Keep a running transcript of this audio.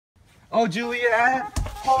Oh, Juliet!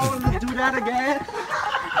 Oh, let's do that again!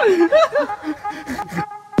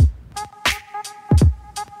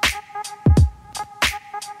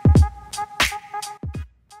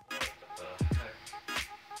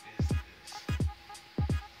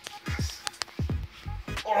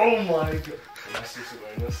 Oh my god. Am I seriously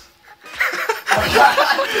wearing this?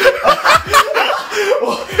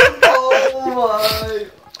 Oh my.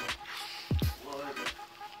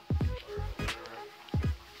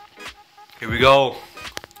 Here we go.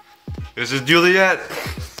 This is Juliet.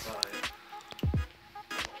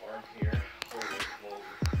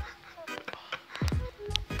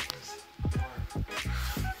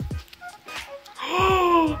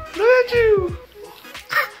 Oh, look at you.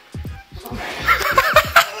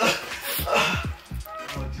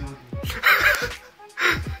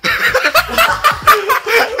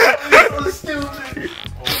 So stupid.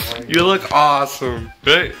 You look awesome,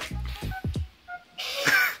 right?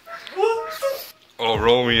 Oh,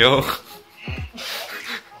 Romeo.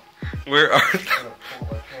 Where are they?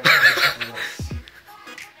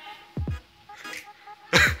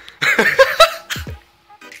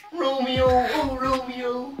 Romeo, oh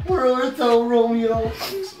Romeo, where art thou, Romeo?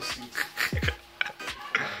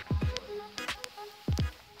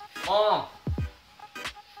 Mom!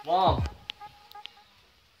 Mom!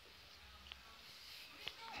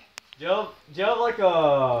 Do you have like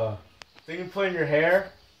a thing you put in your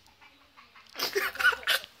hair?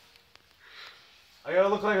 I gotta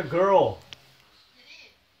look like a girl.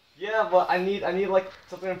 Yeah, but I need like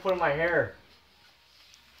something to put in my hair.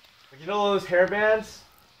 Like, you know those hair bands?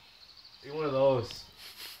 Get one of those.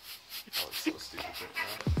 Oh, it's so stupid right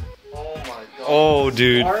now. Oh my god. Oh,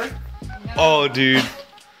 dude. Oh, dude.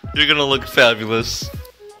 You're gonna look fabulous.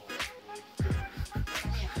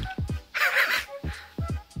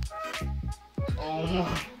 Oh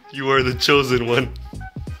my. You are the chosen one.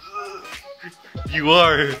 You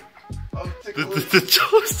are the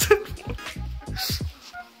chosen one.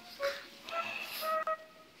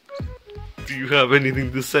 Do you have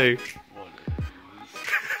anything to say?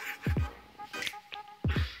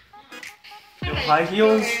 High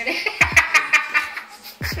heels?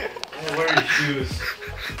 I'm wearing shoes.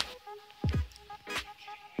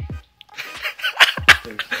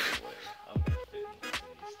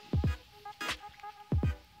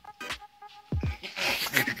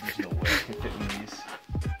 There's no way I can fit in these.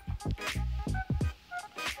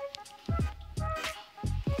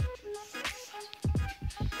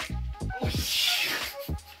 Oh shit.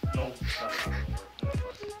 No, that's not gonna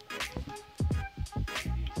work.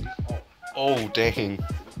 Oh, dang.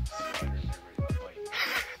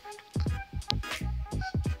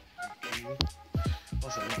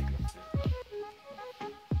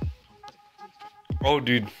 Oh,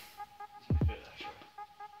 dude.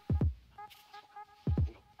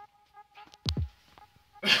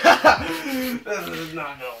 This is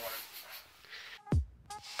not gonna work.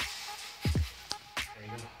 There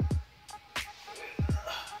you go. There you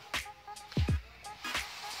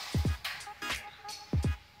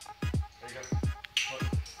go. What?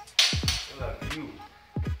 Look at that view.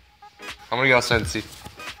 I'm gonna go outside and see.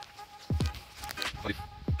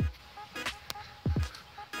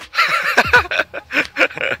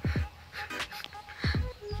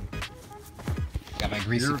 Got my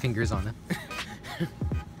greasy fingers on it.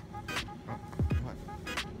 What?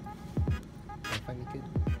 Can I find the kid?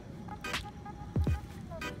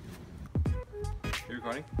 You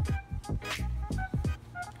recording?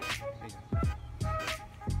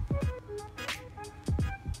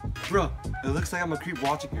 Bro, it looks like I'm a creep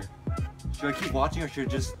watching her. Should I keep watching or should I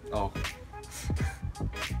just... Oh.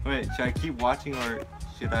 Wait, should I keep watching or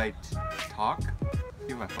should I talk?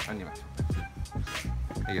 Give me my phone. I need my phone.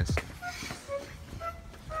 I guess.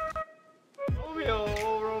 Romeo,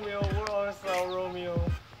 oh Romeo, where art thou, Romeo?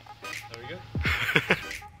 There we go.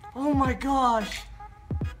 Oh my gosh!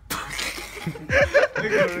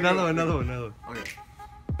 Another one. Okay.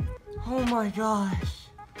 Oh my gosh!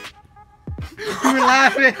 You were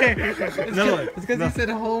laughing! Another one. It's because he said,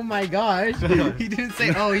 oh my gosh. He didn't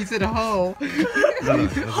say oh, he said ho.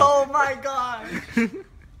 Oh my gosh!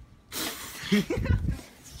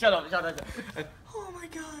 Shut up. Oh my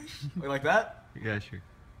gosh! Wait, like that? Yeah, sure.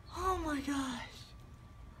 Oh my gosh!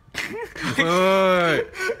 Wait.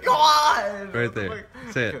 Go on! Right there.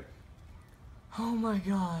 Say it. Oh my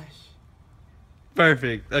gosh!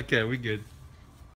 Perfect. Okay, we good.